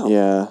once a day. I know.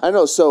 Yeah. I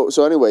know. So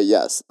anyway,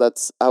 yes,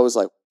 I was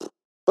like,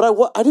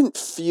 but I didn't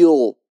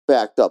feel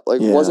backed up.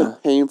 Like, it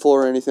wasn't painful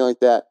or anything like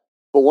that.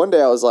 But one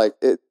day I was like,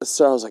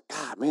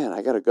 God, man,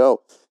 I gotta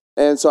go.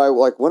 And so I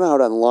like went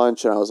out on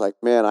lunch and I was like,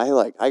 man,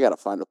 I gotta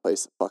find a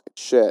place to fucking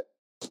shit.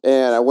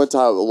 And I went to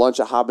have lunch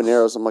at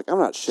Habaneros. I'm like, I'm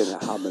not shitting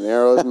at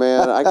Habaneros,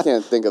 man. I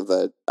can't think of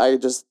I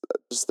just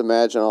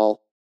imagine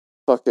all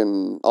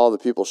the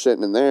people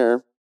shitting in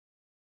there.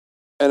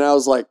 And I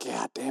was like,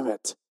 God damn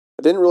it.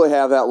 I didn't really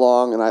have that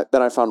long. And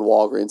then I found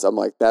Walgreens. I'm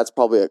like, that's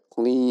probably a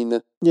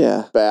clean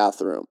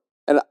bathroom.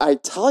 And I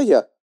tell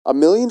you, $1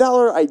 million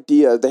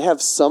idea. They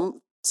have something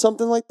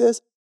like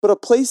this, but a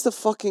place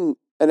to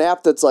an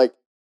app that's like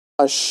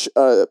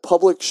a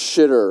public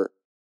shitter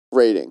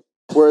rating,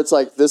 where it's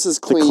like, this is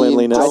clean.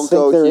 cleanliness. I Don't think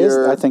go there is.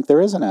 here. I think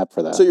there is an app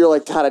for that. So you're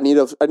like, God, I need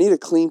a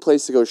clean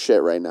place to go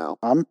shit right now.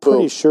 I'm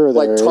pretty sure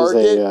there Like is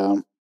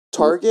Target?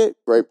 Target,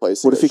 great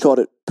place. What if you called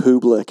it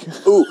Public?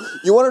 Ooh,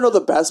 you want to know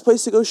the best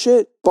place to go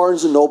shit?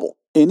 Barnes and Noble.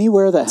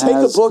 anywhere that Take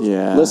has a book,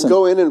 Yeah. listen,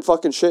 go in and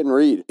fucking shit and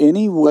read.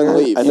 anywhere, Then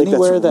leave. I think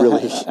anywhere that's that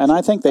really- and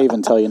I think they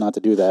even tell you not to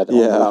do that.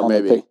 on the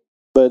maybe. pic.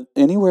 But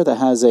anywhere that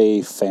has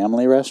a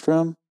family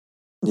restroom,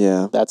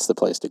 Yeah, that's the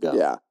place to go.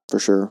 Yeah. for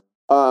sure.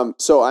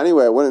 So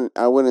anyway,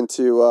 I went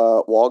into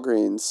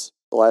Walgreens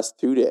the last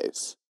 2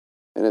 days,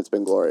 and it's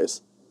been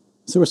glorious.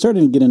 So we're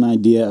starting to get an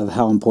idea of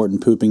how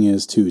important pooping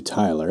is to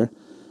Tyler.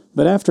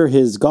 But after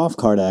his golf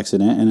cart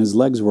accident and his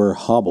legs were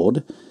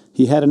hobbled,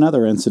 he had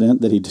another incident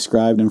that he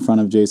described in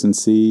front of Jason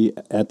C.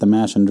 at the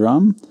Mash and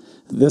Drum.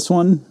 This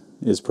one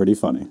is pretty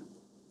funny.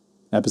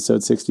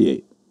 Episode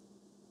 68.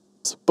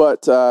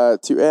 But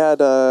to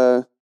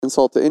add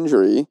insult to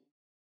injury,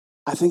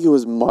 I think it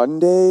was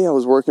Monday. I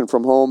was working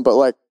from home, but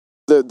like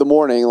the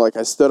morning, like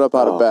I stood up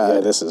out of bed.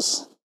 Yeah, this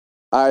is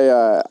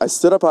I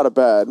stood up out of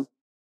bed,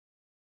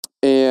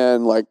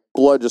 and like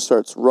blood just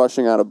starts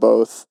rushing out of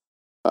both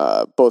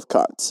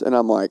cuts, and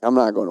I'm like, I'm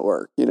not going to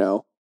work, you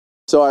know.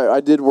 So I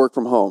did work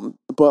from home,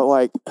 but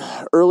like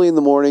early in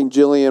the morning,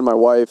 Jillian, my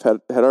wife, had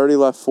already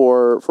left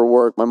for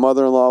work. My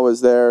mother-in-law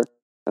was there,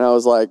 and I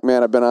was like,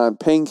 man, I've been on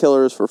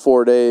painkillers for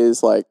 4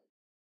 days. Like,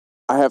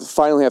 I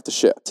finally have to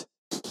shit.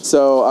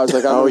 So I was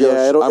like, I'm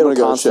gonna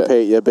go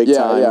constipate you big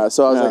time. Yeah.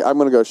 So I was like, I'm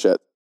gonna go shit.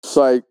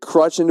 So I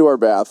crutch into our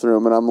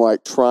bathroom, and I'm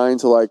like trying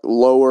to like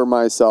lower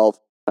myself.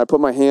 I put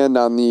my hand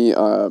on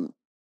the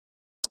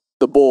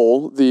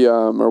bowl,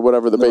 or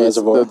whatever the base,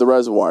 reservoir. the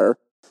reservoir,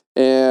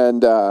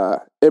 and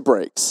it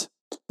breaks.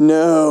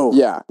 No.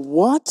 Yeah.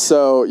 What?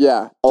 So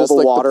yeah, All just the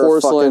like water the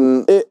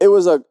porcelain. fucking- It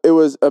was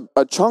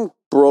a chunk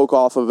broke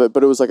off of it,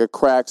 but it was like a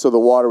crack, so the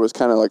water was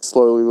kind of like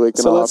slowly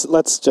leaking so. off.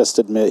 Let's just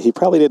admit he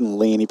probably didn't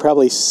lean. He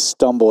probably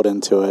stumbled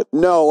into it.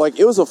 No, like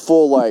it was a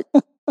full like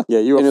Yeah,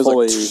 you And were it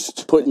was like,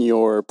 fully putting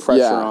your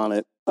pressure Yeah. on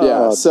it.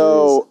 yeah. Oh,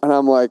 So and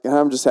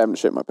I'm just having to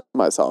shit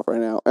myself right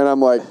now, and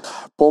I'm like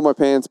pull my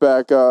pants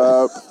back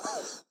up,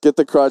 get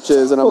the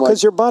crutches, and I'm Well, like,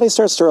 because your body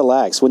starts to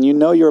relax when you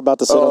know you're about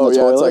to sit on the it's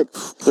toilet.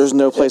 like There's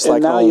no place and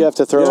like now home. you have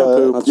to throw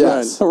Yeah, a that's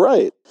yes.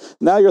 right.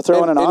 Now you're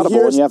throwing And an audible,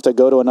 here's- and you have to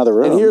go to another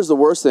room. And here's the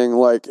worst thing,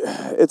 like,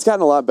 it's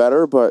gotten a lot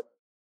better, but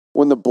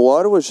when the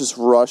blood was just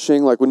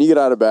rushing, like, when you get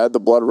out of bed, the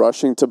blood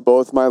rushing to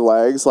both my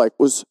legs, like,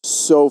 was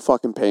so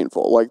fucking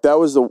painful. Like, that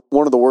was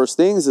one of the worst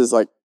things is,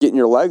 like, getting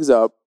your legs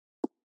up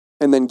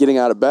and then getting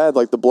out of bed,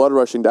 like, the blood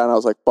rushing down. I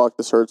was like, fuck,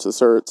 this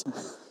hurts.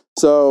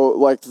 So,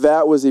 like,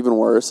 that was even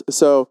worse.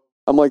 So,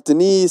 I'm like,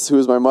 Denise, who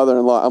is my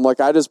mother-in-law, I'm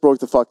like, I just broke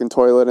the fucking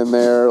toilet in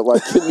there.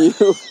 Like,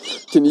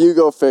 can you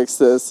go fix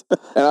this?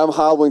 And I'm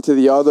hobbling to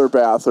the other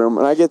bathroom,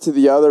 and I get to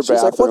the other She's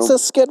bathroom. like, what's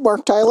this skid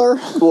mark, Tyler?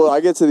 Well,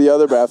 I get to the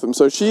other bathroom,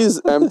 so she's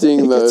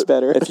emptying it's the.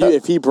 better.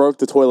 If he broke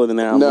the toilet in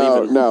there, I'm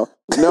leaving. No,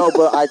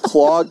 but I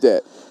clogged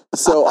it.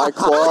 So I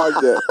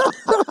clogged it.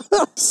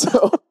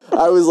 So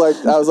I was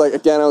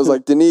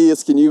like,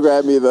 Denise, can you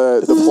grab me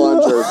the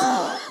plunger?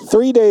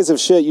 3 days of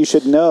shit, you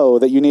should know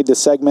that you need to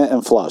segment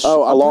and flush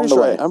along the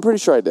way. I'm pretty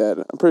sure I did.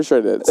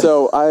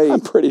 So I I'm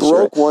pretty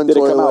broke sure. one Did it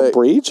toilet. come out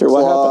breach or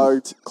what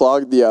happened?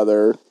 Clogged the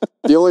other.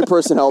 The only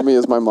person helped me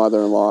is my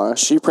mother-in-law.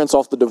 She prints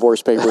off the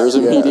divorce papers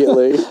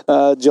immediately.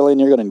 Jillian,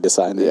 you're going to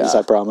sign these,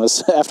 I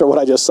promise. After what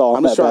I just saw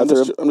in that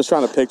bathroom. I'm just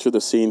trying to picture the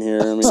scene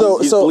here. I mean, So-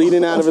 he's so-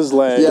 bleeding out of his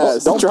legs.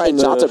 Yes, don't try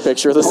not to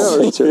picture this.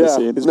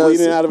 He's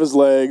bleeding out of his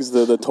legs.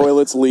 The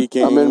toilet's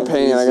leaking. I'm in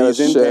pain. He's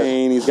in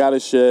pain. He's got to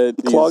shit.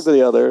 Clogged to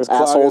the other.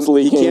 Asshole's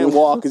leaking. He can't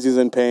walk because he's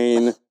in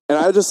pain. And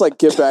I just like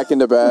get back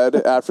into bed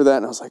after that,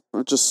 and I was like,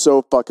 I'm just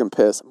so fucking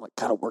pissed. I'm like,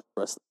 gotta work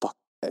the rest of the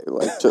fucking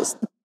day. Like, just.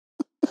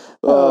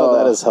 Oh,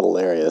 that is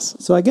hilarious.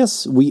 So I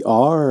guess we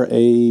are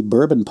a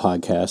bourbon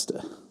podcast.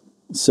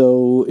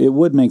 So it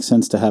would make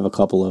sense to have a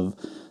couple of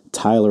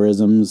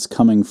Tylerisms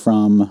coming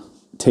from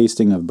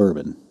tasting of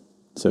bourbon.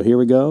 So here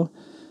we go.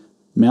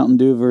 Mountain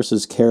Dew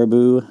versus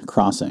Caribou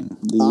Crossing.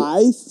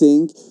 I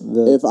think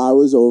if I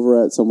was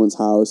over at someone's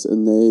house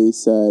and they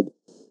said,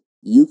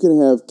 you can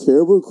have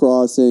Caribou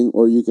Crossing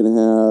or you can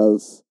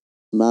have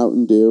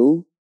Mountain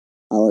Dew.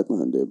 I like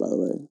Mountain Dew, by the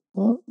way.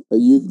 Well, I'm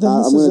this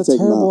going to is a take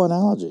terrible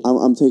analogy.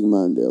 I'm taking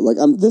Mountain Dew. Like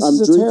This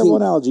is a terrible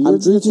analogy. I'm You're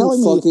drinking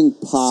telling me fucking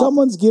pop.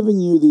 someone's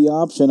giving you the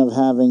option of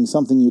having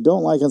something you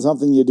don't like and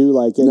something you do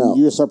like, and No.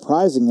 you're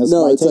surprising us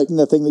No, by it's like- taking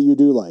the thing that you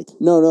do like.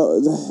 No,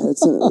 that's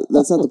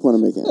not the point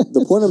I'm making.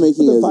 The point I'm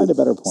making is Find a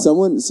better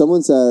point.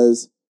 someone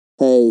says,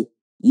 "Hey,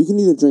 you can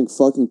either drink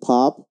fucking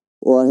pop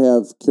or I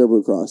have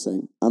Caribou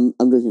Crossing." I'm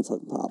drinking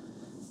fucking pop.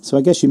 So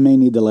I guess you may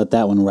need to let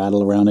that one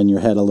rattle around in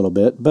your head a little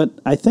bit, but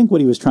I think what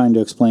he was trying to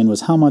explain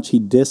was how much he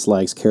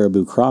dislikes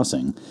Caribou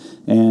Crossing.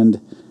 And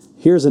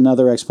here's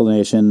another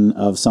explanation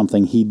of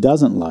something he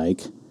doesn't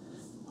like,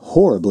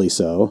 horribly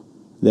so,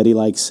 that he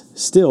likes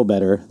still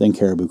better than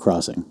Caribou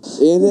Crossing.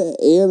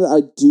 And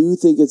I do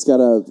think it's got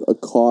a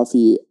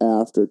coffee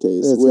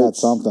aftertaste. It's got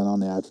something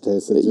on the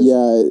aftertaste. That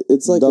just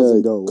it's like doesn't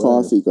a go away.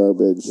 coffee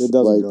garbage. It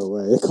doesn't like, go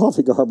away.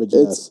 Coffee garbage,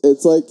 yes.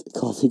 It's like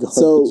Coffee garbage,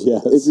 so.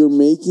 yes. If you're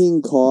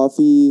making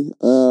coffee,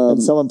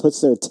 and someone puts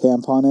their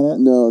tampon in it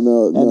no,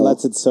 and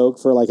lets it soak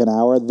for like an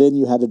hour, then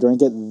you had to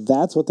drink it.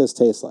 That's what this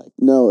tastes like.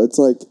 no, it's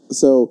like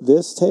so.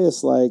 This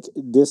tastes like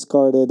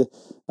discarded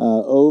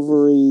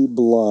ovary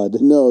blood.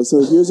 No,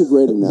 so here's a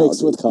great analogy.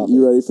 Mixed with coffee.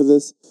 You ready for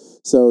this?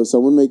 So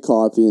someone made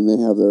coffee and they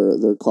have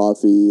their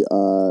coffee,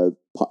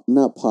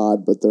 not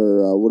pod, but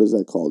their, what is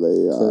that called?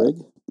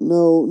 Keurig?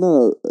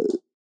 No.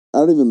 I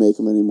don't even make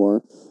them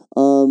anymore.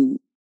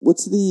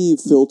 What's the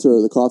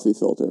filter, the coffee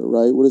filter,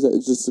 right? What is that?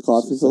 It's just a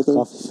coffee filter?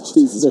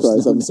 Jesus There's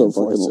Christ, no I'm so name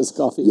for it. fucking It's just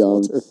coffee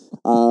young. filter.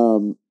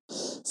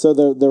 So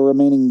the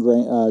remaining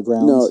grounds.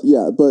 No,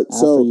 yeah, but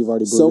After you've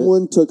already brewed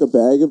someone took a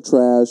bag of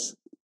trash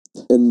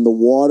and the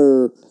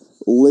water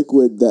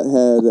liquid that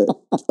had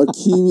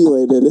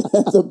accumulated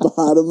at the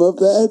bottom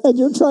of that. And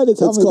you're trying to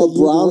tell It's me called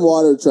that brown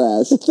water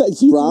trash.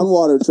 Brown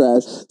water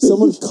trash.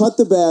 Someone cut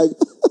the bag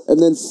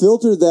and then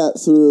filtered that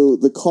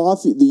through the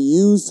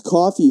used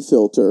coffee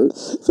filter.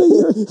 So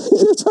you're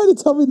trying to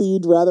tell me that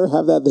you'd rather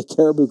have that than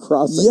Caribou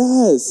Crossing?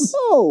 Yes.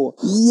 No.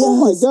 Yes. Oh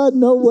my God,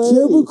 no way.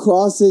 Caribou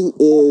Crossing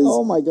is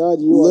Oh my God,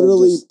 you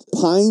literally are just...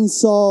 pine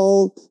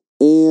sol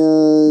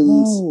and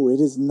No,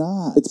 it is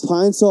not. it's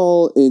pine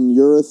sol and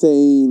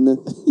urethane.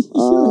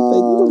 Urethane.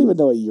 You don't even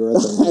know what urethane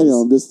is. I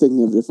know. I'm just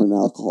thinking of different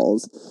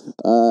alcohols.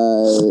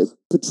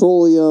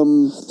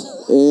 Petroleum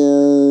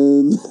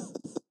and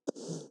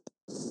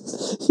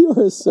You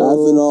are so...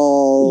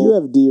 ethanol. You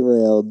have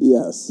derailed.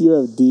 Yes. You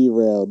have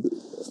derailed.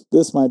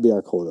 This might be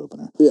our cold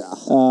opener. Yeah.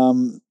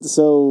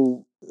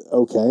 So,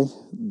 okay,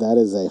 that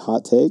is a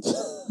hot take,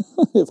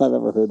 if I've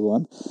ever heard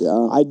one.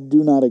 Yeah. I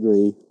do not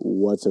agree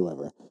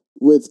whatsoever.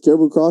 With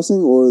Caribou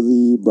Crossing or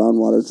the brown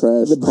water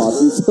trash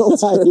coffee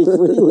filter? I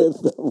agree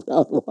with the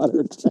brown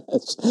water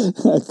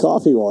trash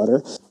coffee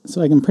water.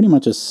 So I can pretty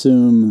much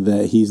assume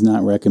that he's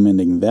not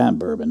recommending that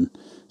bourbon.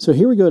 So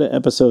here we go to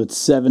episode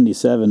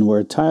 77,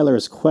 where Tyler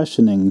is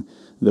questioning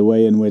the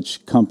way in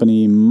which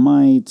company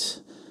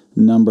might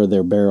number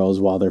their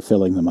barrels while they're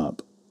filling them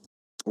up.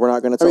 We're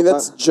not going to I tell mean,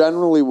 that's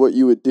generally what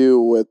you would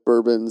do with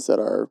bourbons that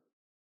are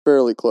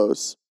fairly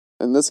close.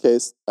 In this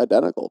case,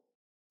 identical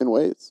in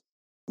ways.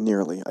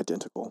 nearly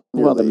identical.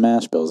 Well, the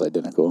mash bill's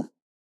identical.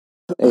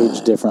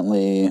 Aged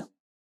differently.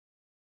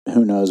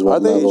 Who knows what Are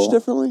they level. aged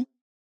differently?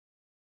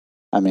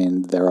 I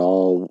mean,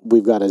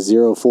 we've got a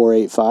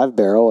 0485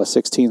 barrel, a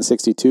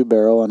 1662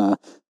 barrel, and a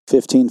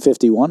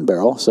 1551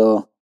 barrel.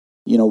 So,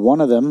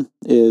 one of them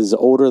is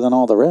older than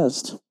all the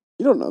rest.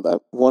 You don't know that.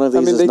 One of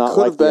these they is not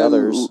could like have the been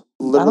others.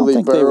 literally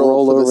think they barreled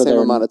roll for the over same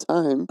there. amount of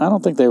time. I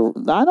don't think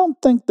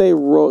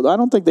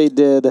they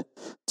did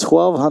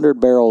 1,200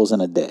 barrels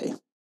in a day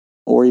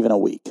or even a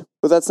week.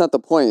 But that's not the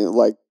point.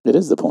 Like, It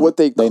is the point. what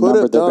they could have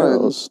numbered their done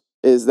barrels.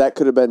 is that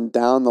could have been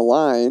down the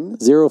line.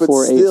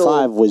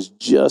 0485 was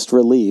just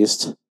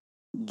released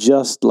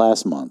just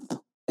last month.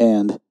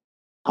 And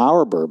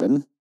our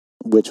bourbon,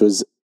 which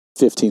was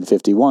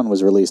 1551,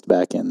 was released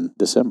back in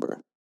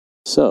December.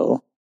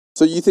 So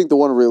you think the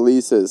one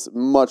release is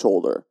much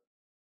older?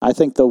 I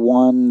think the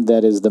one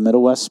that is the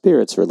Middle West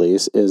Spirits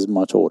release is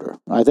much older.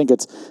 I think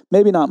it's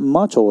maybe not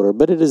much older,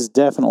 but it is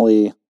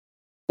definitely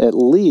at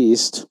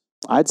least,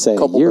 I'd say, a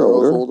Couple year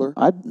barrels older.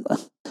 older.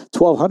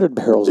 1,200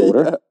 barrels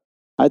older.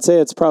 I'd say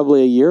it's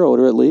probably a year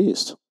older at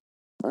least.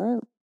 All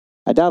right.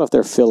 I doubt if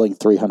they're filling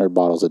 300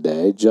 bottles a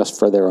day just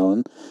for their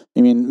own.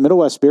 I mean, Middle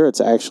West Spirits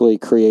actually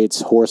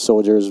creates Horse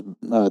Soldiers.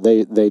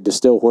 They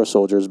distill Horse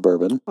Soldiers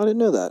bourbon. I didn't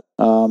know that.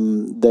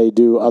 They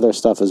do other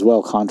stuff as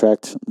well,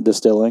 contract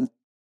distilling.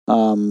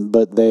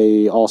 But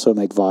they also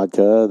make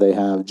vodka. They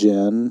have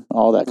gin,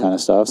 all that kind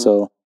of stuff.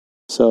 So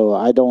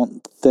I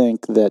don't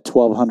think that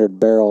 1,200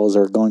 barrels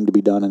are going to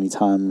be done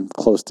anytime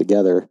close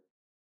together.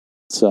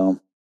 So,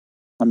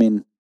 I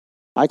mean,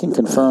 I can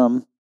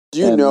confirm. Do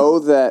you know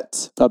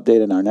that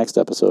Update in our next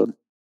episode.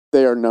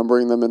 they are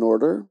numbering them in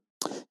order?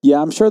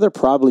 Yeah, I'm sure they're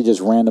probably just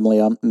randomly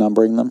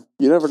numbering them.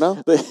 You never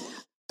know. They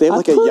have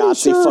like a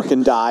Yahtzee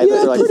fucking die that Yeah,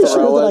 they're I'm like pretty sure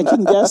throwing. that I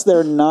can guess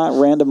they're not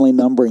randomly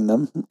numbering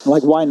them.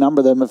 Like, why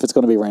number them if it's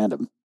going to be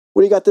random?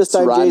 What do you got this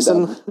time,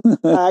 random. Jason?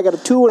 I got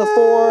a 2 and a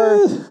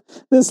 4.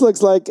 This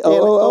looks like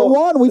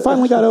 0001. We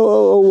finally got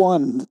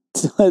 0001.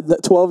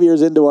 12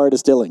 years into our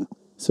distilling.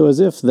 So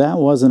as if that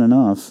wasn't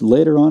enough,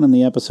 later on in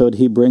the episode,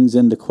 he brings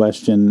into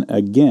question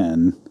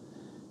again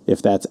if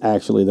that's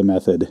actually the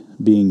method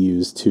being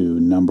used to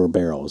number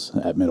barrels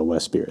at Middle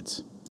West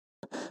Spirits.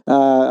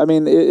 I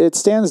mean, it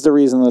stands to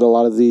reason that a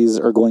lot of these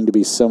are going to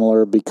be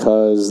similar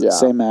because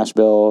same mash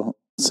bill,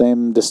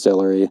 same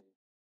distillery.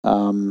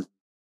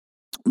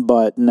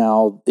 But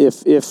now,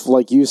 if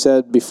like you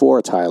said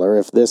before, Tyler,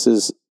 if this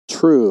is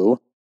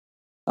true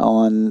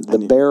on the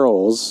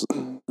barrels,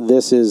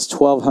 this is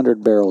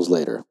 1,200 barrels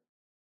later.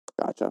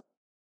 Gotcha.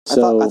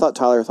 So I thought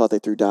Tyler thought they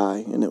threw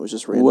dye, and it was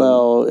just random.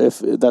 well, if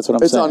that's what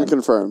I'm It's saying.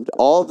 unconfirmed.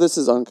 All of this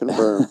is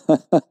unconfirmed.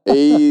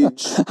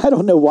 Age. I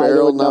don't know why they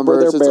barrel would number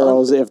numbers, their it's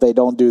barrels if they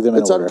don't do them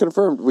in It's order.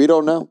 unconfirmed. We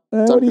don't know.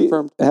 It's What do you-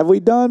 unconfirmed. have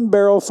we done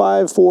barrel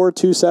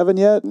 5427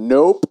 yet?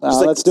 Nope.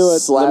 Let's do it.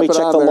 Slap Let me it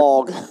check on the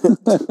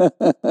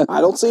there. log.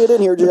 I don't see it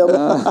in here, Jim.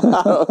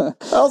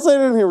 I'll say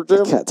it in here,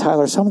 Jim. God,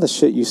 Tyler, some of the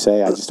shit you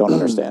say, I just don't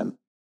understand.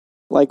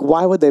 Like,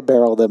 why would they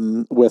barrel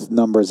them with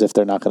numbers if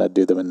they're not going to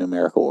do them in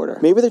numerical order?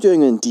 Maybe they're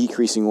doing it in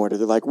decreasing order.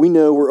 They're like, we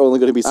know we're only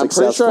going to be I'm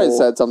successful. pretty sure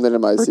I said something to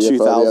my for CFO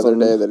the other 2000.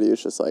 day that he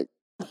was just like,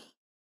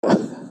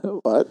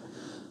 what?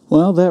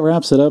 Well, that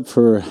wraps it up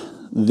for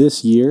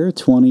this year,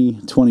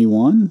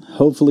 2021.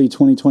 Hopefully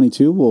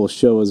 2022 will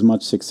show as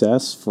much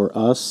success for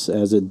us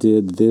as it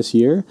did this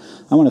year.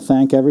 I want to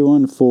thank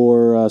everyone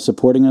for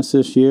supporting us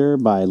this year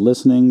by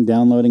listening,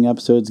 downloading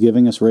episodes,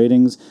 giving us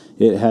ratings.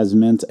 It has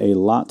meant a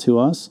lot to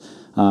us.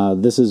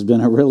 This has been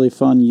a really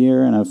fun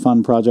year and a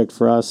fun project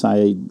for us.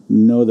 I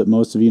know that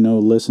most of you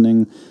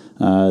listening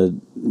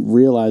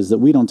realize that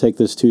we don't take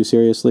this too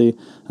seriously.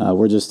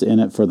 We're just in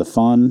it for the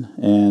fun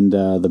and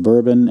the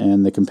bourbon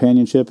and the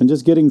companionship and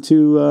just getting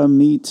to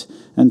meet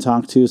and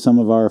talk to some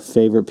of our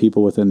favorite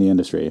people within the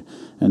industry.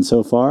 And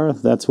so far,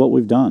 that's what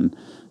we've done.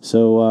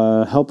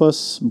 So help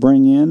us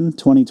bring in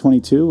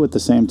 2022 with the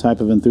same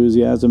type of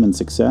enthusiasm and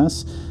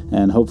success.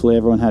 And hopefully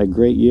everyone had a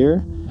great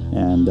year.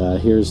 And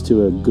here's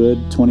to a good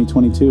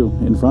 2022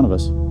 in front of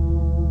us.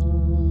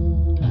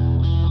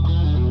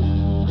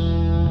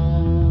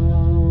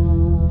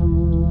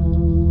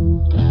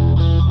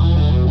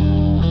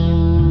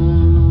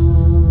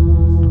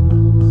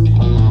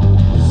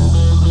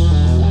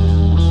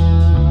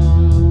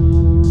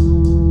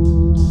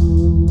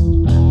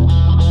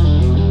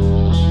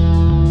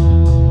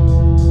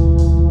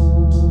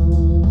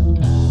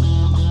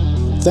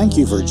 Thank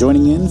you for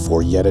joining in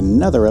for yet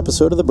another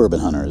episode of The Bourbon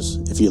Hunters.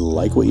 If you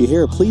like what you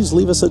hear, please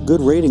leave us a good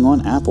rating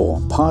on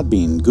Apple,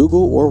 Podbean,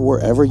 Google, or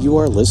wherever you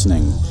are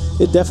listening.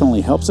 It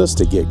definitely helps us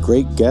to get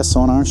great guests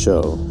on our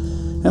show.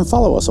 And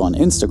follow us on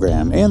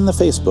Instagram and the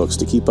Facebooks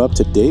to keep up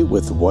to date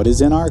with what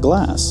is in our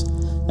glass.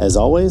 As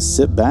always,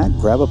 sit back,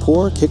 grab a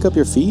pour, kick up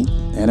your feet,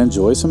 and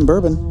enjoy some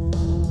bourbon.